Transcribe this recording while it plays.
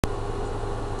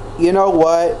you know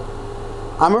what?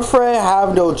 I'm afraid I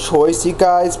have no choice, you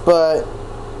guys, but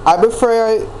I'm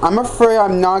afraid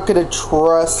I'm not gonna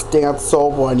trust Dan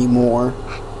Sobel anymore.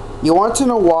 You want to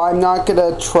know why I'm not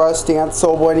gonna trust Dan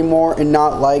Sobel anymore and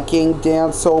not liking Dan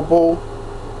Sobel?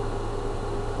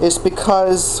 It's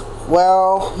because,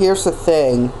 well, here's the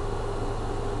thing.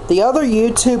 The other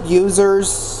YouTube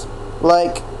users,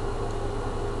 like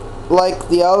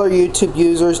the other YouTube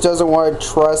users doesn't want to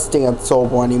trust Dan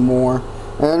Sobel anymore,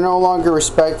 and they're no longer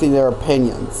respecting their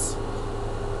opinions.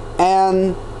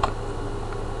 And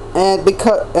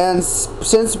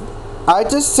since I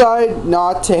decided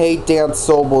not to hate Dan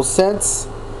Sobel, since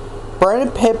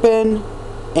Brandon Pippin,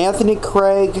 Anthony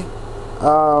Craig,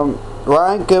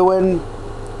 Ryan Goodwin,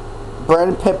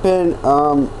 Brandon Pippin,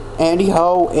 Andy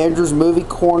Ho, Andrew's Movie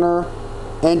Corner,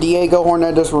 and Diego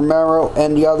Hernandez Romero,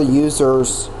 and the other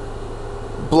users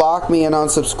blocked me and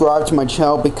unsubscribed to my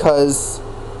channel, because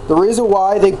the reason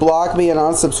why they blocked me and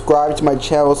unsubscribed to my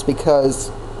channel is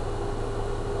because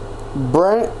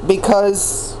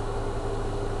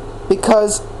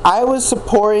I was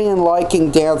supporting and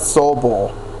liking Dan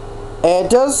Sobel. And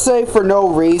it does say for no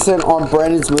reason on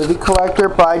Brandon's Movie Collector,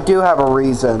 but I do have a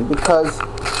reason, because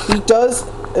he does.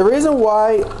 The reason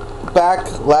why back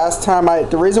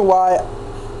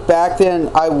then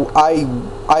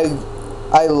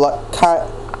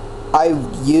I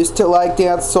used to like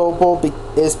Dan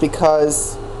Sobel is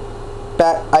because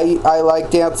I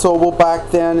like Dan Sobel back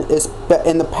then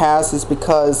in the past is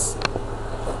because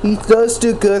he does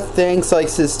do good things like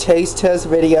his taste test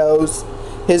videos,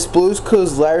 his Blue's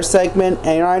Clues letter segment,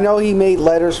 and I know he made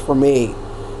letters for me.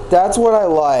 That's what I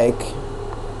like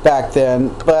back then,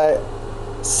 but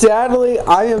sadly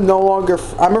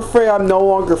I'm afraid I'm no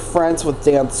longer friends with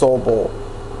Dan Sobel.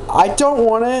 I don't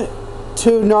want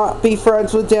to not be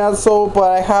friends with Dan Sobel,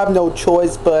 but I have no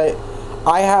choice, but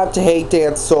I have to hate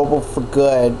Dan Sobel for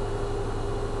good.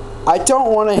 I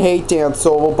don't want to hate Dan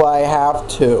Sobel, but I have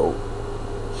to.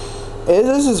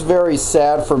 This is very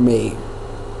sad for me,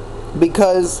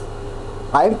 because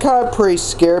I'm kind of pretty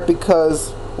scared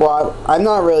because, well, I'm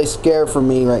not really scared for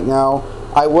me right now.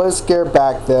 I was scared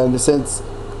back then, since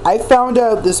I found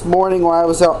out this morning when I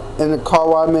was out in the car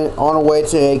while I'm on the way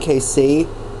to AKC,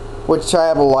 which I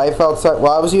have a life outside.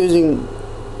 Well, I was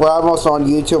almost on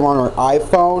YouTube on our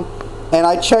iPhone, and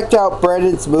I checked out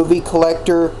Brandon's Movie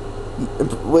Collector,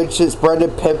 which is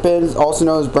Brandon Pippin, also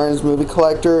known as Brandon's Movie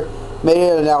Collector,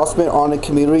 made an announcement on the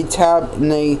community tab,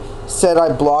 and they said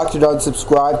I blocked and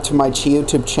unsubscribed to my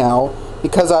YouTube channel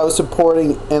because I was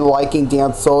supporting and liking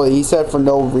Dan Sobel. He said for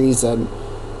no reason,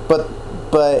 but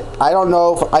I don't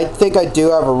know if I think I do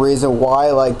have a reason why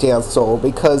I like Dan Sobel,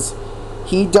 because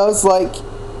he does like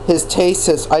his taste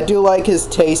test. I do like his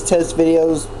taste test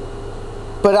videos,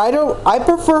 but I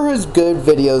prefer his good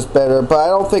videos better. But I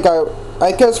don't think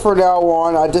I guess for now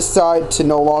on I decide to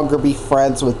no longer be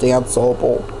friends with Dan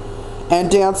Sobel. And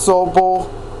Dan Sobel,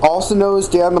 also known as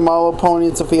Dan the Milo Pony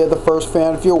and Sophia the First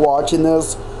Fan, if you're watching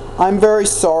this, I'm very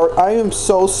sorry. I am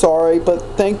so sorry, but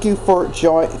thank you for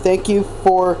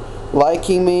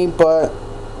liking me, but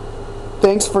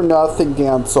thanks for nothing,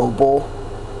 Dan Sobel.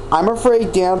 I'm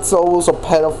afraid Dan Sobel's a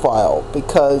pedophile,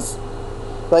 because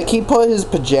like he put his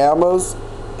pajamas,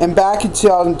 and back in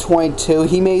 2022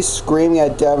 he made Screaming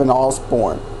at Devin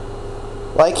Osborne.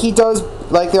 Like he does,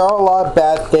 like there are a lot of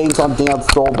bad things on Dan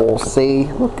Sobel. See,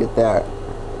 look at that.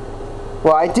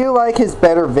 Well, I do like his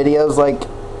better videos, like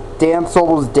Dan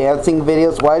Sobel's dancing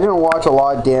videos. Well, I didn't watch a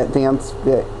lot of dance.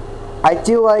 I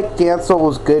do like Dan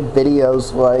Sobel's good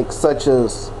videos, like such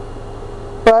as.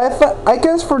 But I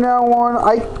guess for now on,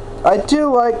 I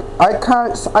do like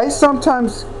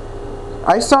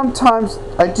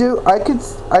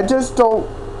I just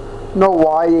don't know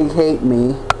why they hate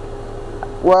me.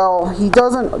 Well, he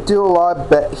doesn't do a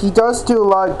lot. He does do a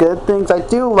lot of good things. I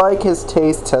do like his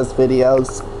taste test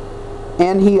videos,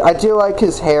 and I do like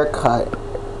his haircut.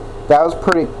 That was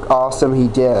pretty awesome. He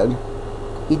did.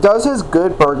 He does his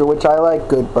Good Burger, which I like.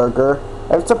 Good Burger.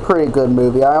 It's a pretty good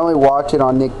movie. I only watch it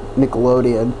on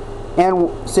Nickelodeon, and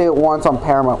see it once on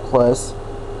Paramount Plus.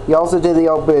 He also did the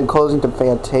opening and closing to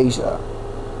Fantasia.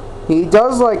 He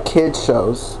does like kids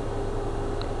shows,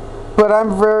 but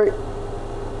I'm very.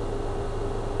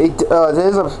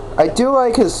 I do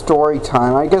like his story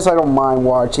time. I guess I don't mind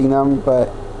watching them,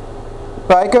 but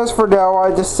I guess for now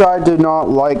I decided to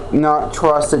not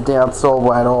trust Dan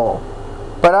Sobel at all.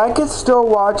 But I could still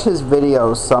watch his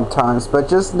videos sometimes, but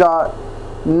just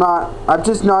I'm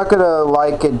just not gonna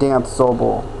like it, Dan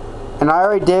Sobel. And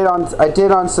I did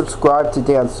unsubscribe to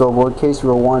Dan Sobel, in case you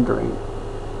were wondering.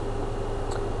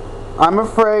 I'm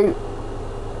afraid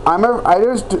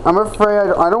I'm afraid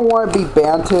I don't want to be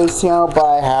banned to this channel, but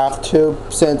I have to,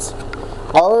 since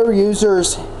all our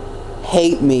users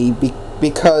hate me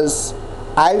because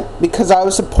I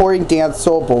was supporting Dan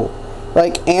Sobel.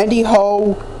 Like Andy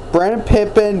Ho, Brandon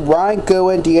Pippin, Ryan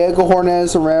Goodwin, Diego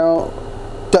Hornez around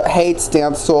hates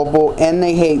Dan Sobel, and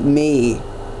they hate me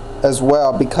as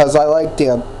well because I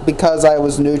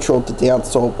was neutral to Dan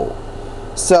Sobel.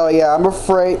 So yeah, I'm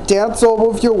afraid, Dan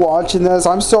Sobel, if you're watching this,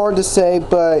 I'm sorry to say,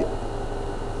 but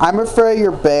I'm afraid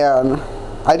you're banned.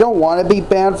 I don't want to be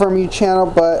banned from your channel,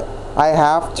 but I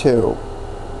have to.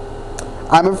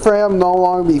 I'm afraid I'm no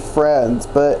longer be friends,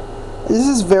 but this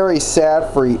is very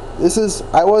sad for you.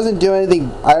 I wasn't doing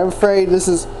anything. I'm afraid it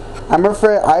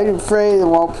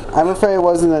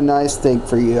wasn't a nice thing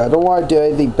for you. I don't want to do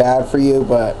anything bad for you,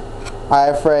 but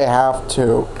I'm afraid I have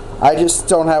to. I just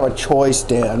don't have a choice,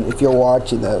 Dan, if you're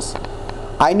watching this.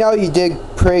 I know you did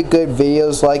pretty good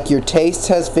videos, like your taste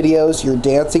test videos, your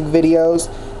dancing videos,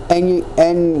 and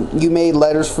you made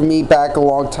letters for me back a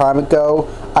long time ago.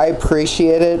 I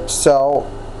appreciate it, so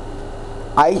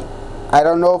I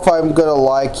don't know if I'm gonna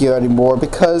like you anymore,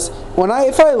 because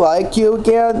if I like you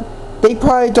again, they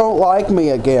probably don't like me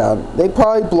again. They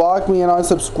probably block me and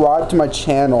unsubscribe to my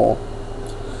channel.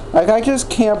 Like, I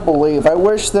just can't believe. I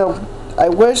wish they'll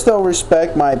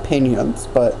respect my opinions,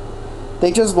 but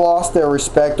they just lost their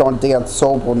respect on Dan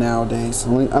Sobel nowadays.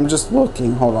 I'm just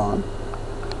looking, hold on.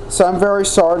 So I'm very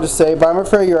sorry to say, but I'm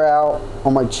afraid you're out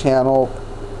on my channel.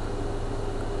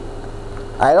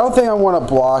 I don't think I want to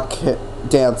block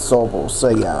Dan Sobel, so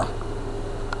yeah.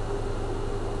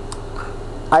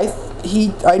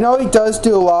 I know he does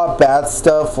do a lot of bad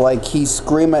stuff, like he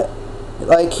screaming,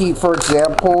 for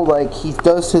example, like he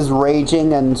does his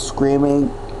raging and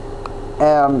screaming,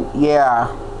 and yeah.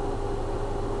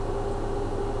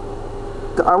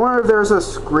 I wonder if there's a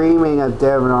screaming at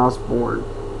Devin Osborne.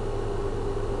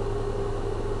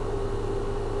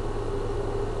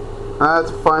 I have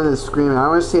to find the screaming. I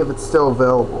want to see if it's still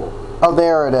available. Oh,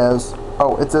 there it is.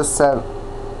 Oh, it just said,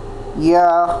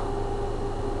 yeah.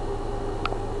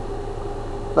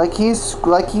 Like he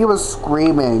was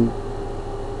screaming.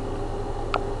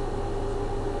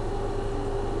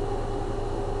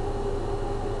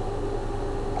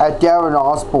 At Devin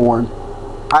Osborne.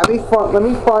 Let me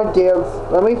find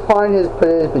his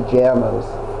pajamas.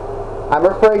 I'm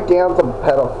afraid Dan's a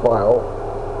pedophile.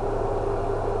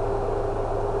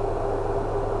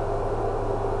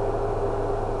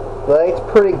 Like, it's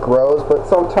pretty gross, but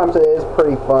sometimes it is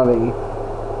pretty funny.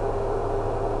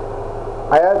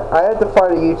 I had to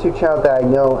find a YouTube channel that I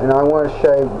know, and I want to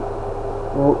show you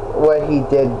what he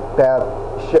did bad,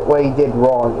 what he did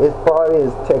wrong. It's probably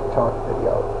his TikTok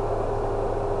video.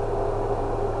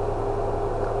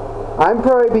 I'm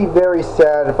probably be very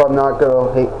sad if I'm not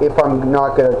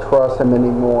gonna trust him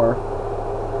anymore.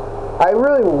 I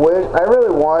really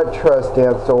want to trust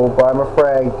Dan Sobel, but I'm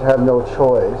afraid I have no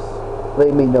choice.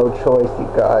 Leave me no choice, you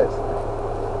guys.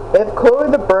 If Chloe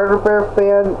the Burger Bear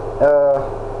fan,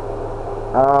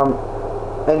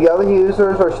 and the other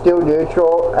users are still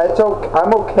neutral,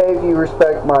 I'm okay if you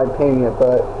respect my opinion,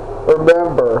 but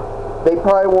remember, they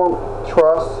probably won't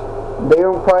trust,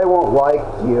 probably won't like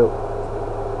you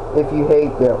if you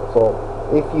hate them, so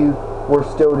if you were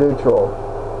still neutral.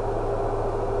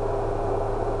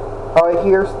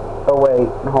 Oh wait,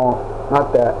 no,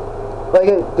 not that. Like,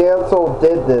 Dan Sobel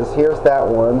did this, here's that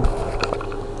one.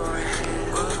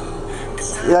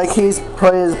 Like, he's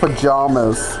put his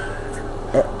pajamas.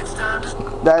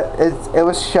 It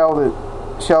was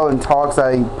Sheldon Talks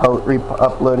that he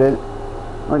uploaded.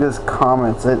 Look at his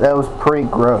comments. That was pretty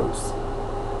gross.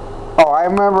 Oh, I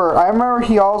remember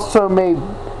he also made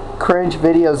cringe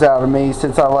videos out of me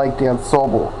since I like Dan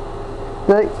Sobel.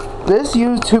 This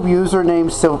YouTube user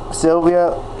named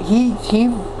Sylvia,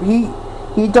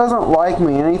 he doesn't like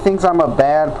me and he thinks I'm a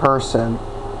bad person.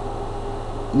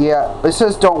 Yeah, it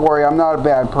says don't worry, I'm not a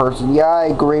bad person. Yeah, I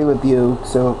agree with you,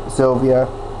 Sylvia.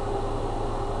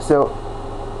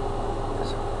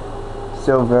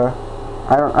 Sylvia.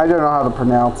 I don't know how to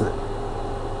pronounce it.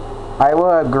 I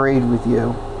will agree with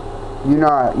you.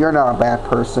 You're not a bad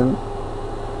person.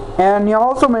 And he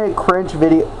also made a cringe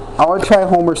video. I want to try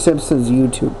Homer Simpson's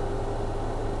YouTube.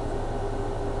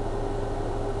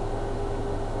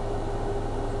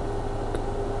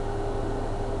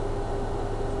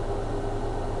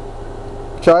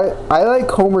 I like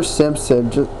Homer Simpson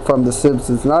just from The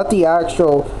Simpsons, not the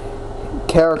actual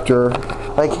character.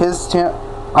 Like his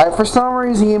for some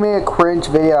reason he made a cringe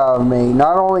video out of me.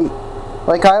 Not only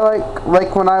like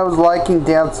when I was liking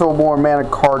Dan Sobel or Amanda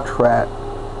Cartwright.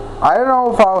 I don't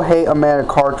know if I'll hate Amanda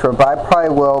Cartwright, but I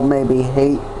probably will maybe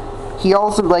hate he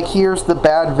also, like, here's the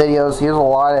bad videos. Here's a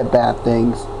lot of bad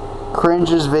things.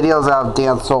 Cringes videos out of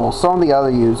Dan Sobel. Some of the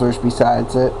other users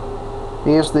besides it.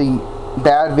 Here's the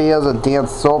bad videos of Dan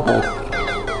Sobel.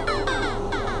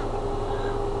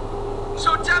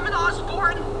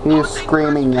 He's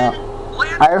screaming now.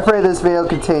 I'm afraid this video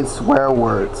contains swear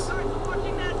words.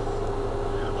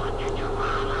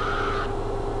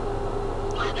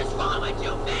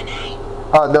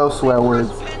 Oh, no swear words.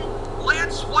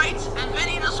 Lance White and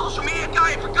Vinny, the social media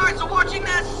guy. If you guys are watching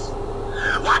this,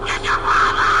 what is your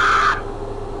problem?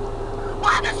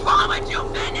 What is wrong with you,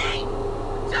 Vinny?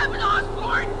 Devin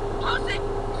Osborne, Jose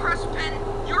Crespin,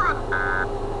 you're a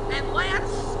and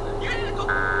Lance, you need to go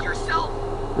yourself.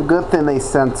 A good thing they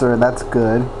censor. That's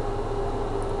good.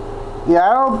 Yeah,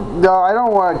 I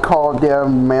don't want to call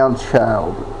them man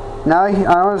child. Now I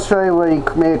want to show you what he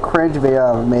made a cringe video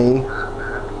out of me.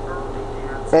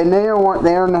 And they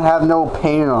don't have no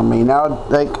opinion on me now.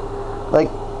 I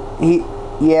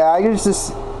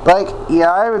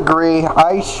agree.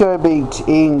 I should be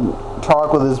eating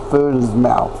talk with his food in his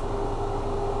mouth.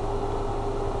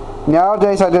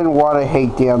 Nowadays, I didn't want to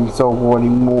hate Dan Sobel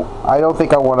anymore. I don't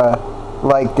think I want to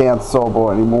like Dan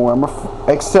Sobel anymore.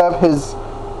 Except his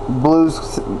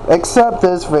blues. Except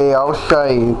this video, I'll show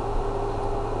you.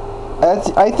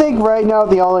 I think right now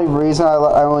the only reason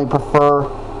I only prefer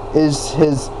is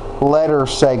his letter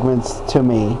segments to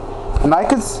me, and I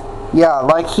could, yeah,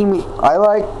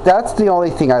 that's the only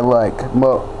thing I like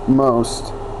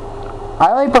most.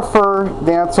 I only prefer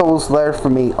Dan Sobel's letter for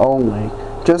me only,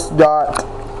 just not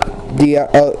the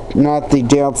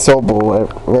Dan Sobel,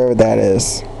 wherever that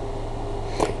is.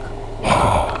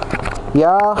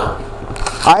 Yeah,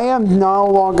 I am no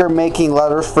longer making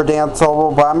letters for Dan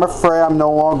Sobel, but I'm afraid I'm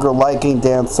no longer liking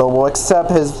Dan Sobel,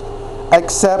 except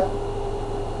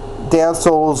Dan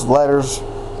Sobel's letters,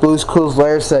 Blue's Clues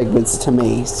letter segments to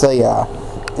me. So yeah,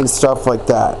 and stuff like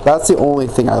that. That's the only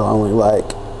thing I only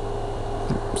like.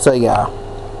 So yeah.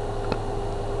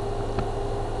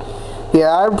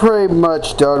 Yeah, I'm pretty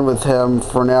much done with him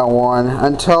for now on.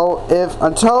 Until if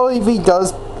he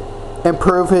does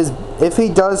improve his, if he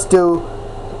did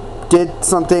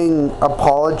something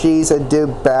apologies and do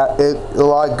a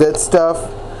lot of good stuff,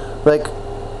 like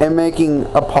and making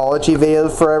apology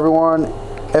videos for everyone.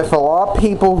 If a lot of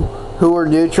people who are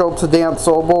neutral to Dan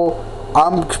Sobel,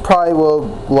 I'm probably will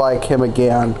like him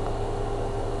again.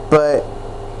 But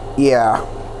yeah,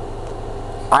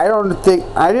 I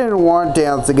didn't want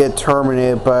Dan to get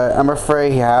terminated, but I'm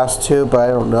afraid he has to. But I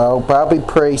don't know. But I'll be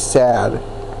pretty sad.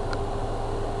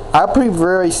 I'll be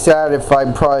very sad if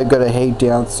I'm probably gonna hate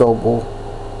Dan Sobel.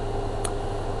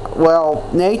 Well,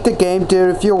 Nate the Game Dude,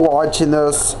 if you're watching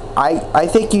this, I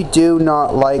think you do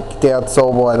not like Dan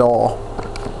Sobel at all.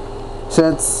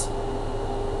 Since,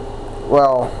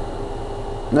 well,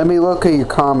 let me look at your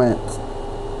comments.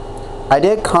 I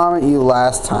did comment you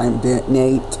last time,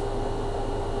 Nate.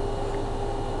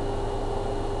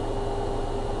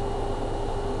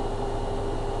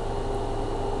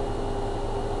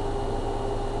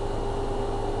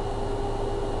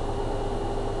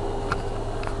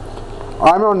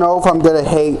 I don't know if I'm gonna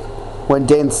hate when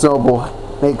Dan Sobel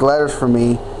make letters for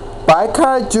me, but I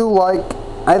kind of do like.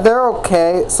 They're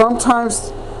okay.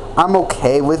 Sometimes I'm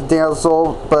okay with Dan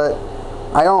Sobel, but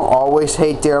I don't always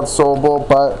hate Dan Sobel.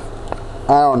 But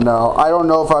I don't know. I don't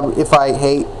know if I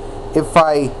hate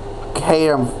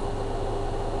him.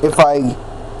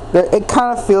 It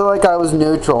kind of feel like I was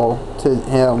neutral to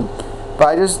him, but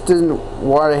I just didn't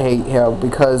want to hate him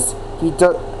because he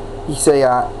said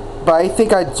yeah. But I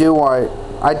think I do want.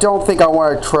 I don't think I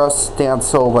want to trust Dan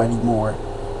Sobel anymore.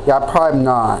 Yeah, probably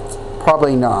not.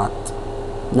 Probably not.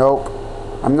 Nope.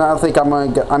 I don't think I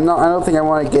want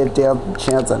to give Dan a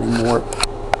chance anymore.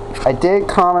 I did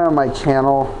comment on my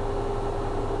channel.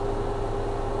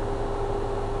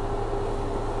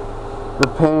 The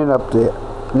opinion update.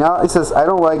 Now it says I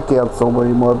don't like Dan Sobel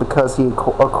anymore because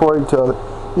according to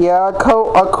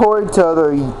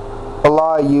a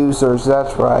lot of users,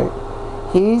 that's right.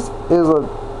 He is a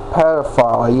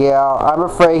pedophile. Yeah, I'm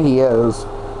afraid he is.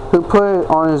 Who put it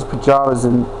on his pajamas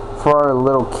in front of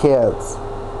little kids?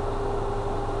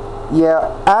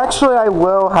 Yeah, actually I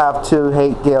will have to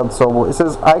hate Dan Sobel. It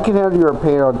says, I can have your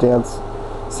opinion on Dan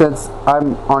since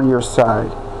I'm on your side.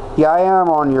 Yeah, I am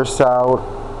on your side.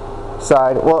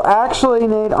 Well, actually,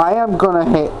 Nate, I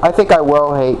think I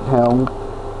will hate him.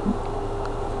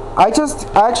 I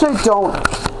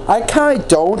kind of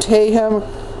don't hate him.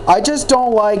 I just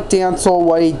don't like Dan Sobel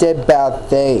when he did bad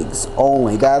things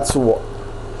only. That's what.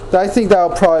 I think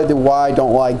that'll probably be why I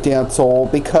don't like Dan Sobel,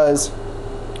 because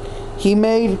he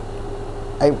made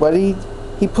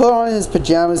he put on his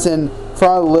pajamas in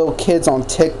front of little kids on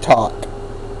TikTok.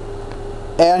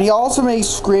 And he also made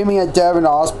screaming at Devin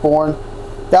Osborne.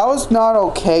 That was not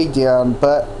okay, Dan,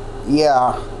 but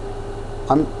yeah.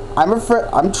 I'm afraid,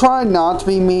 I'm trying not to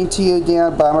be mean to you,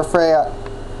 Dan, but I'm afraid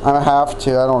I have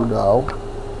to. I don't know.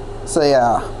 So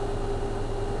yeah.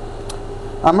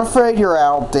 I'm afraid you're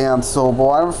out, Dan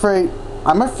Sobel. I'm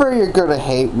afraid you're gonna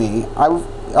hate me.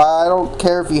 I don't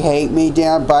care if you hate me,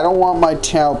 Dan, but I don't want my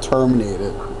channel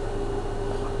terminated.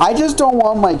 I just don't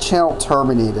want my channel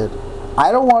terminated.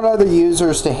 I don't want other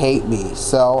users to hate me,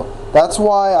 so that's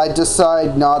why I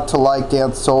decided not to like Dan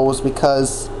Sobel,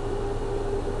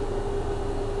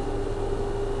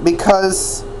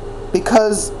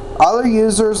 because other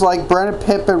users like Brennan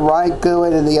Pippin, Ryan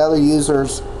Goodwin, and the other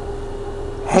users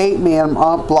hate me and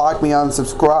block me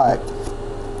unsubscribed.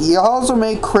 He also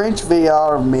made cringe video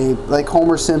out of me, like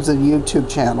Homer Simpson YouTube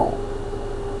channel.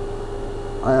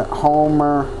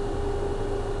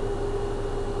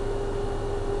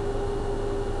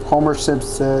 Homer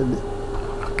Simpson.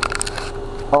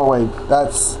 Oh wait,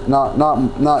 that's not.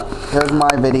 Here's my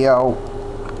video.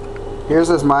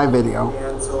 Here's my video.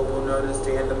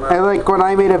 And like when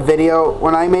I made a video,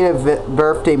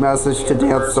 birthday message to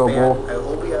Dan Sobel. I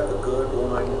hope you have a good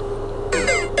one.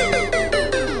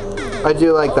 I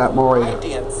do like that more.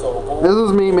 This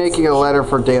is me making a letter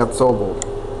for Dan Sobel.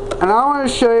 And I want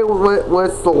to show you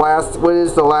what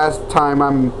is the last time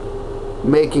I'm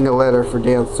making a letter for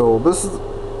Dan Sobel.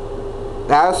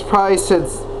 That's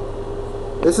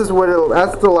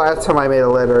the last time I made a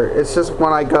letter. It's just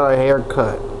when I got a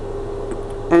haircut.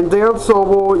 And Dan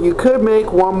Sobel, you could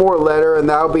make one more letter and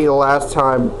that'll be the last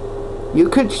time. You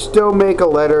could still make a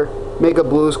letter, make a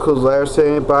Blues Clues letter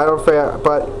saying,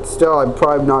 but still I'm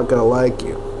probably not gonna like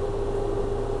you.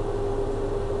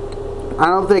 I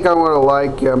don't think I want to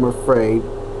like you, I'm afraid.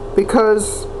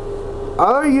 Because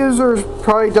other users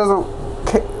probably doesn't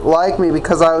like me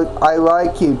because I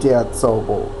like you, Dan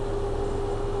Sobel.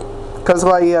 Because of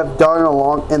what you have done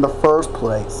in the first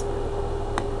place.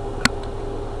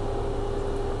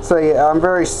 So yeah, I'm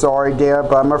very sorry, Dan,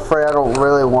 but I'm afraid I don't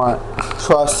really want to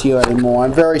trust you anymore.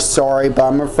 I'm very sorry, but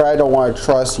I'm afraid I don't want to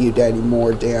trust you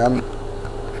anymore, Dan.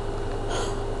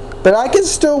 But I can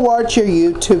still watch your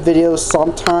YouTube videos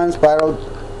sometimes, but I don't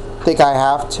think I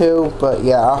have to, but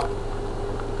yeah.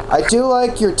 I do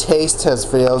like your taste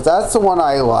test videos. That's the one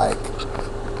I like.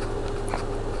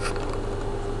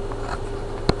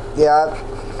 Yeah.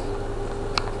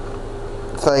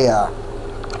 So yeah.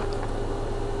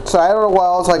 So I don't know what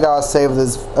else I gotta say with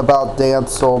this about Dan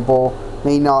Sobel.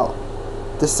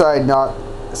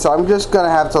 So I'm just gonna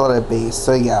have to let it be.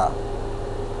 So yeah.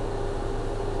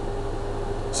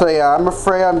 So yeah, I'm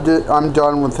afraid I'm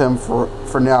done with him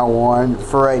for now on.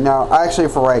 For right now, actually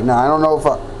for right now. I don't know if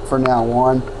for now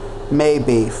on.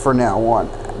 Maybe for now on.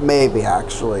 Maybe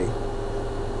actually.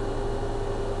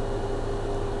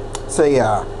 So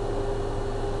yeah.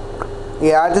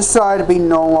 Yeah, I decided to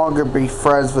no longer be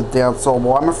friends with Dan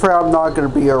Sobel. I'm afraid I'm not going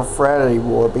to be your friend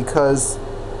anymore because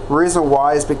the reason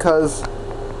why is because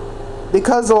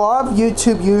a lot of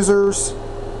YouTube users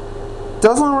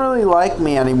doesn't really like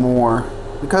me anymore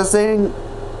because they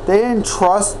didn't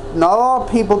trust. Not a lot of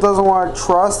people doesn't want to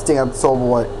trust Dan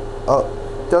Sobel.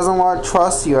 Doesn't want to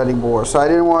trust you anymore. So I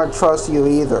didn't want to trust you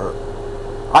either.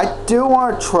 I do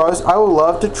want to trust. I would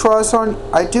love to trust on.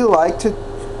 I do like to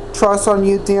trust on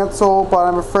you, Dan Sobel, but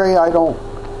I'm afraid I don't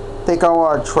think I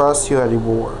want to trust you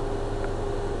anymore.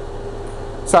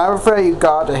 So I'm afraid you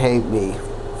got to hate me,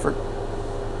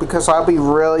 because I'll be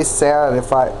really sad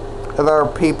if other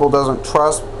people doesn't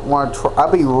I'll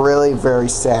be really very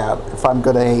sad if I'm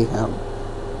gonna hate him.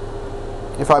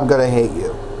 If I'm gonna hate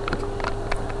you.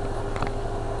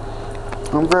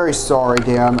 I'm very sorry,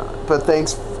 Dan, but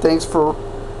thanks for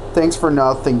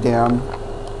nothing, Dan.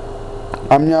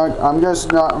 I'm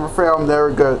afraid I'm never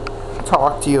going to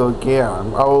talk to you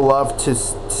again. I would love to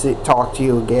talk to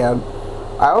you again.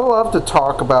 I would love to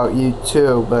talk about you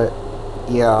too, but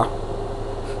yeah.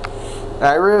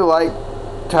 I really like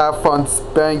to have fun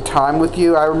spending time with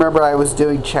you. I remember I was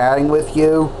doing chatting with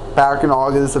you back in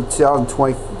August of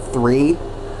 2023.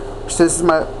 This is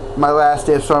my last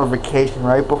day of summer vacation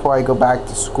right before I go back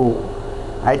to school.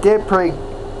 I did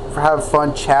have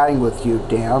fun chatting with you,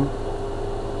 Dan.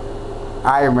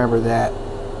 I remember that.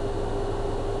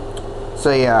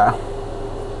 So yeah.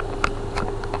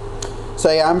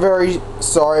 I'm very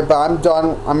sorry, but I'm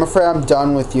done. I'm afraid I'm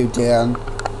done with you, Dan.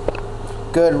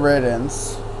 Good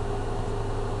riddance.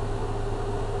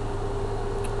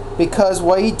 Because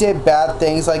what you did bad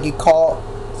things, like you call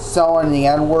someone the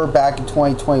N-word back in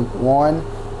 2021,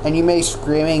 and you made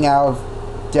screaming out of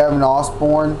Devin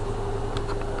Osborne.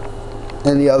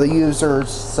 and the other users.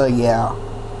 So yeah.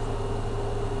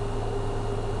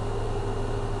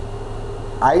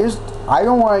 I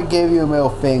don't want to give you a middle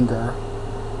finger.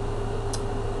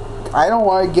 I don't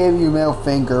want to give you a middle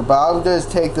finger, but I'll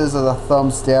just take this as a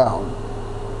thumbs down.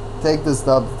 Take this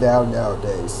thumbs down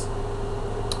nowadays.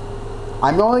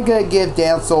 I'm only gonna give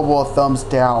Dan Sobel a thumbs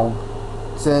down,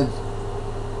 since,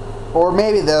 or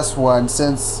maybe this one,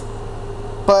 since.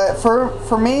 But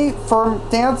for me, for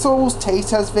Dan Sobel's taste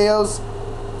test videos,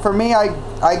 for me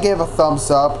I give a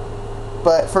thumbs up.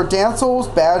 But for Dan Sobel's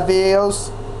bad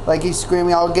videos, like he's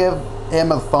screaming, I'll give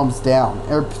him a thumbs down.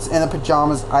 Or in the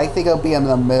pajamas, I think it'll be in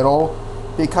the middle,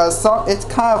 because it's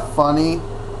kind of funny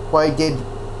what he did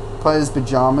put his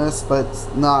pajamas, but it's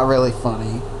not really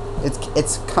funny.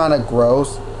 It's kind of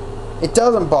gross. It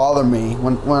doesn't bother me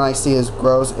when I see it's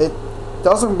gross. It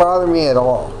doesn't bother me at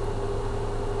all.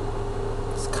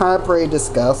 It's kind of pretty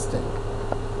disgusting.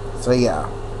 So yeah.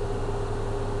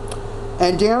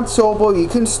 And Dan Sobel, you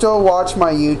can still watch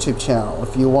my YouTube channel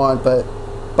if you want, but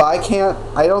I can't.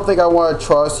 I don't think I want to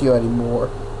trust you anymore.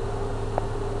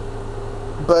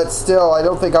 But still, I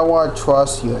don't think I want to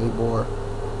trust you anymore.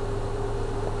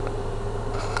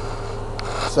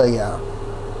 So yeah.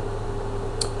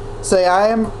 So yeah,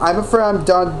 I'm afraid I'm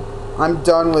done. I'm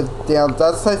done with Dan.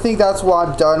 I think that's why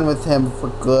I'm done with him for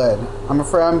good. I'm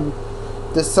afraid I'm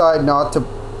decide not to.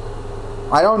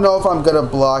 I don't know if I'm gonna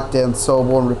block Dan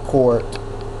Sobel and report,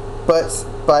 but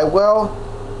I will.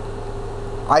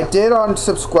 I did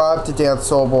unsubscribe to Dan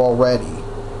Sobel already.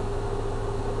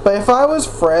 But if I was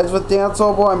friends with Dan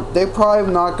Sobel, they're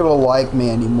probably not gonna like me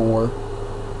anymore.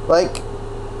 Like,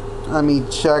 let me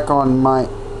check on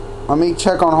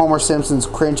Homer Simpson's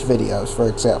cringe videos, for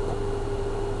example.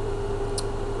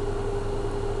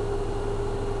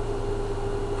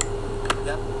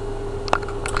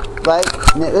 Like,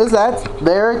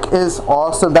 Derek is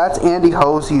awesome. That's Andy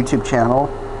Ho's YouTube channel.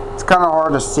 It's kind of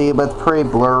hard to see, but it's pretty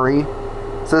blurry.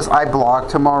 It says I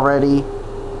blocked him already.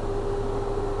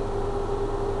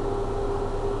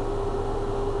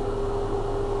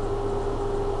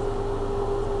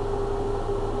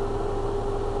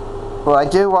 Well, I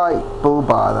do like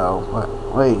Booba though. But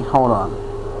wait, hold on.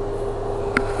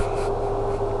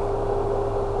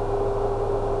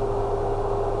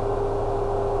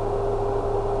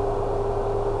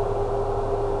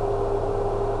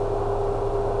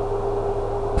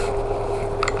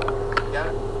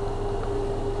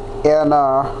 And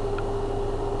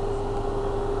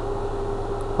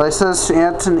it says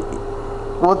Anthony.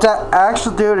 Well, that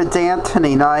actually, dude, it's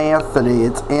Anthony, not Anthony.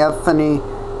 It's Anthony.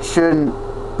 Shouldn't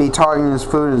be talking his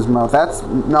food in his mouth. That's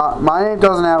not. My name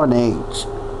doesn't have an H.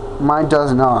 Mine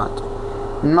does not.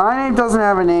 My name doesn't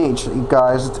have an H, you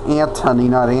guys. It's Anthony,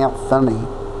 not Anthony.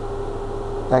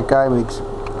 That guy makes me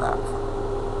laugh.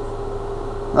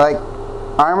 Like,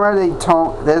 I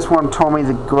remember this one told me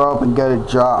to grow up and get a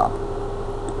job.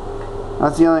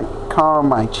 That's the only comment on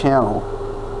my channel.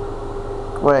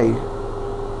 Wait.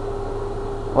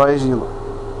 What is he? Here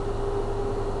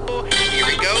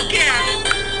we go again.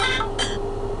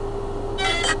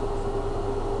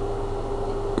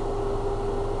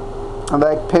 And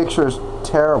that picture is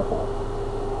terrible.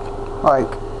 Like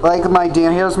my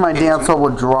here's my Dan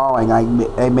Sobel drawing I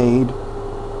made.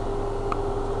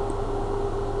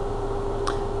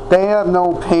 They have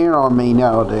no paint on me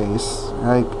nowadays.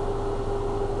 Like,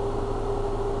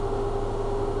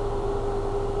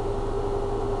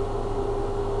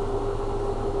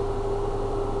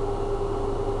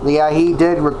 yeah, he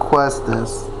did request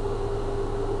this.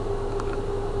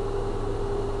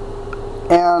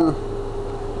 And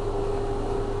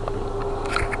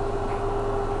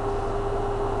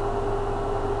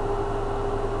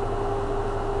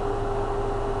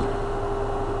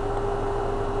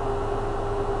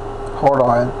hold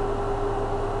on.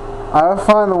 I'll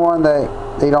find the one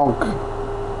that they don't.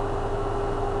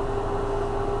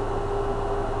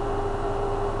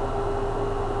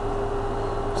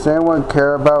 Does anyone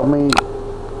care about me?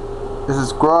 This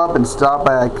is grow up and stop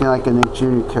by acting like a Nick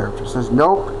Jr. character. It says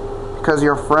nope, because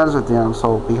you're friends with them,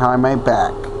 so behind my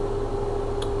back.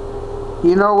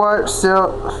 You know what,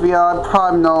 Sylvia, I'd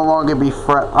probably no longer be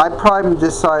friends. I probably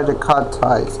decided to cut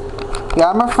ties.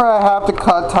 Yeah, I'm afraid I have to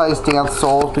cut ties to Dan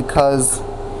Sobel because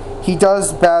he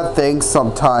does bad things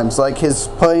sometimes, like his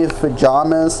putting his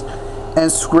pajamas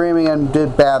and screaming and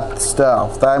did bad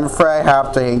stuff. I'm afraid I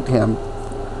have to hate him.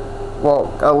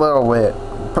 Well, a little bit.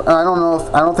 I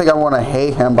don't think I want to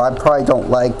hate him, but I probably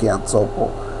don't like Dan Sobel.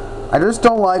 I just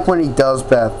don't like when he does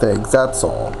bad things, that's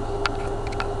all.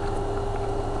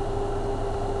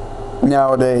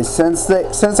 Nowadays, since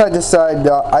I decided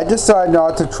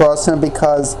not to trust him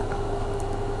because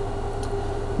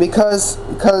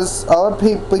because other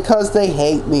people, because they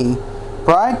hate me.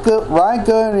 Ryan Good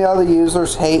and the other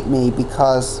users hate me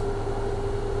because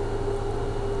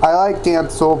I like Dan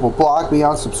Sobel. Block me,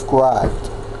 unsubscribed.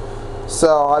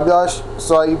 So I'm not.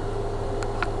 So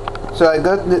a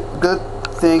good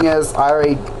thing is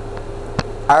I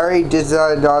already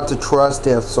decided not to trust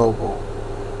Dan Sobel.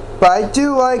 But I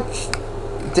do like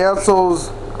Dan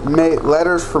Sobel's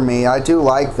letters for me. I do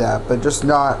like that, but just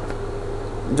not.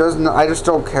 I just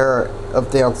don't care of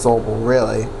Dan Sobel,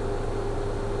 really.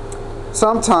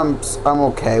 Sometimes I'm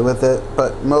okay with it,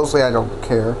 but mostly I don't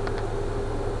care.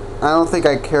 I don't think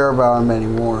I care about him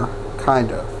anymore.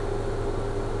 Kind of.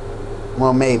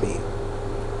 Well, maybe.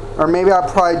 Or maybe I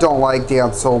probably don't like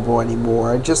Dan Sobel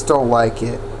anymore. I just don't like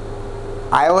it.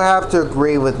 I will have to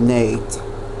agree with Nate.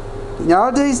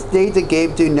 Nowadays, Nate the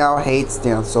Game Dude now hates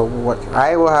Dan Sobel.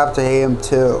 I will have to hate him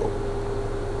too.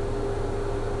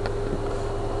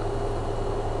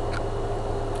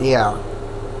 Yeah.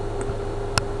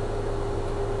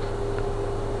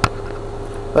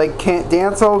 Like,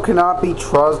 Dan Sobel cannot be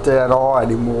trusted at all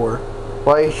anymore.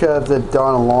 What he should have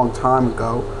done a long time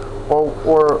ago.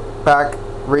 Or back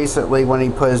recently when he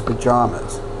put his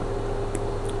pajamas.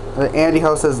 Andy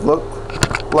Ho says, look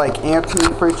like Anthony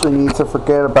Fritchley needs to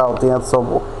forget about Dan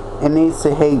Sobel and needs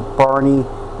to hate Barney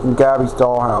and Gabby's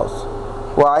Dollhouse.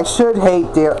 Well, I should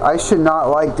not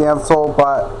like Dan Sobel,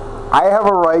 but I have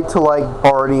a right to like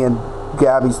Barney and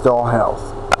Gabby's Dollhouse.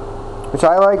 Which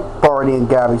I like Barney and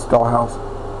Gabby's Dollhouse.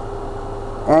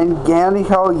 And Andy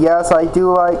Ho, yes, I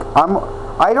do like.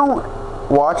 I don't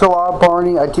watch a lot of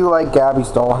Barney. I do like Gabby's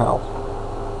Dollhouse.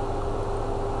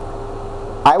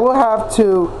 I will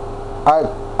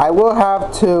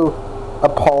have to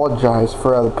apologize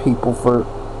for other people for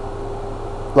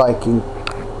liking.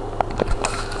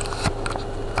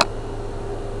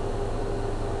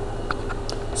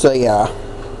 So yeah.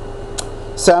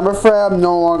 So I'm afraid I'm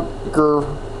no longer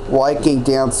liking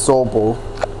Dan Sobel.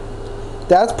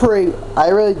 That's pretty. I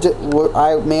really did.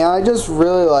 I just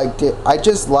really liked it. I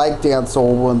just liked Dan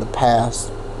Sobel in the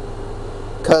past,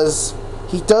 cause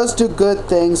he does do good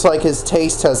things like his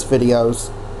taste test videos,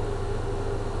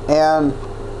 and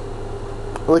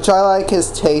which I like his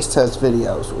taste test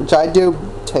videos. Which I do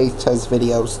taste test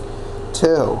videos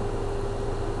too.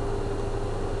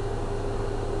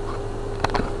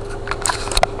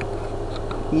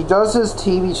 He does his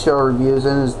TV show reviews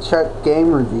and his Czech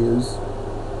game reviews.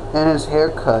 And his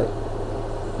haircut,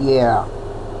 yeah.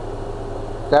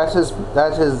 That's his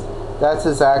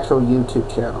actual YouTube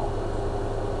channel.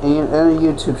 And a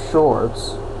YouTube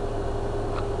Shorts.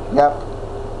 Yep.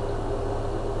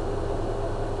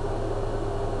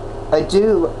 I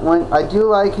do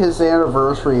like his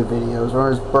anniversary videos or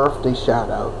his birthday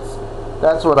shoutouts.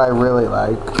 That's what I really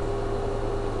like.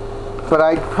 But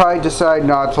I probably decided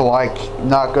not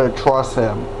gonna trust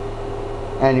him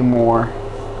anymore.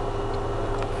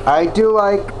 I do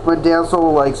like when Dan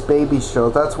Sobel likes baby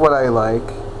shows. That's what I like.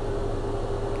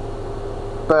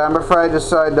 But I'm afraid I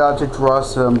decided not to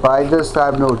trust him. But I just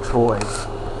have no choice.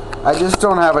 I just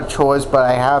don't have a choice, but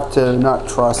I have to not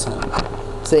trust him.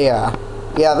 So yeah.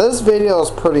 Yeah, this video is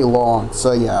pretty long.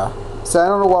 So yeah. So I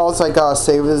don't know what else I gotta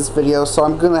say with this video. So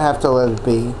I'm gonna have to let it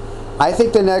be. I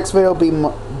think the next video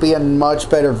will be a much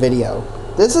better video.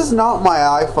 This is not my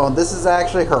iPhone. This is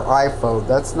actually her iPhone.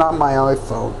 That's not my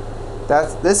iPhone.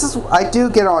 I do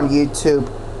get on YouTube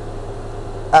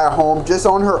at home just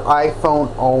on her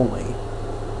iPhone only.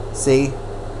 See?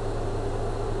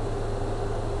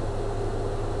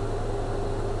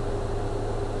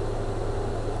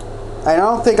 I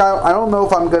don't know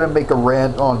if I'm gonna make a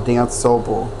rant on Dan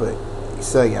Sobel, but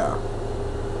so yeah.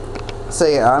 So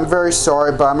yeah, I'm very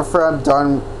sorry, but I'm afraid I'm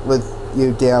done with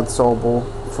you, Dan Sobel,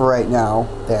 for right now,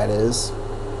 that is.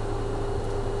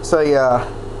 So yeah.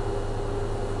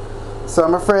 So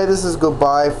I'm afraid this is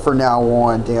goodbye for now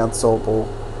on, Dan Sobel.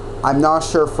 I'm not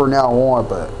sure for now on,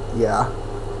 but yeah.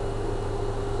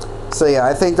 So yeah,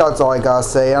 I think that's all I gotta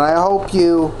say, and I hope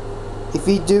you,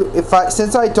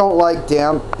 since I don't like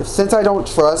Dan, since I don't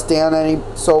trust Dan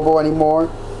Sobel anymore,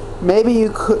 maybe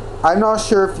you could. I'm not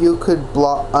sure if you could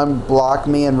unblock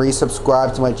me and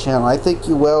resubscribe to my channel. I think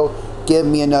you will give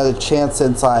me another chance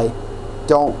since I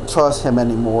don't trust him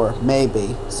anymore.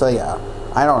 Maybe. So yeah,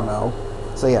 I don't know.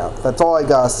 So yeah, that's all I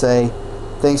gotta say.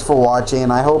 Thanks for watching,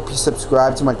 and I hope you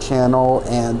subscribe to my channel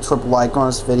and triple like on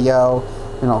this video.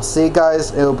 And I'll see you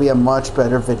guys. It'll be a much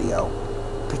better video.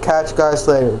 Catch you guys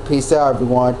later. Peace out,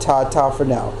 everyone. Ta-ta for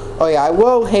now. Oh yeah,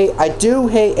 I do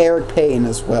hate Eric Payton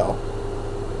as well.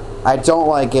 I don't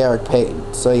like Eric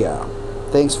Payton. So yeah,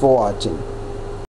 thanks for watching.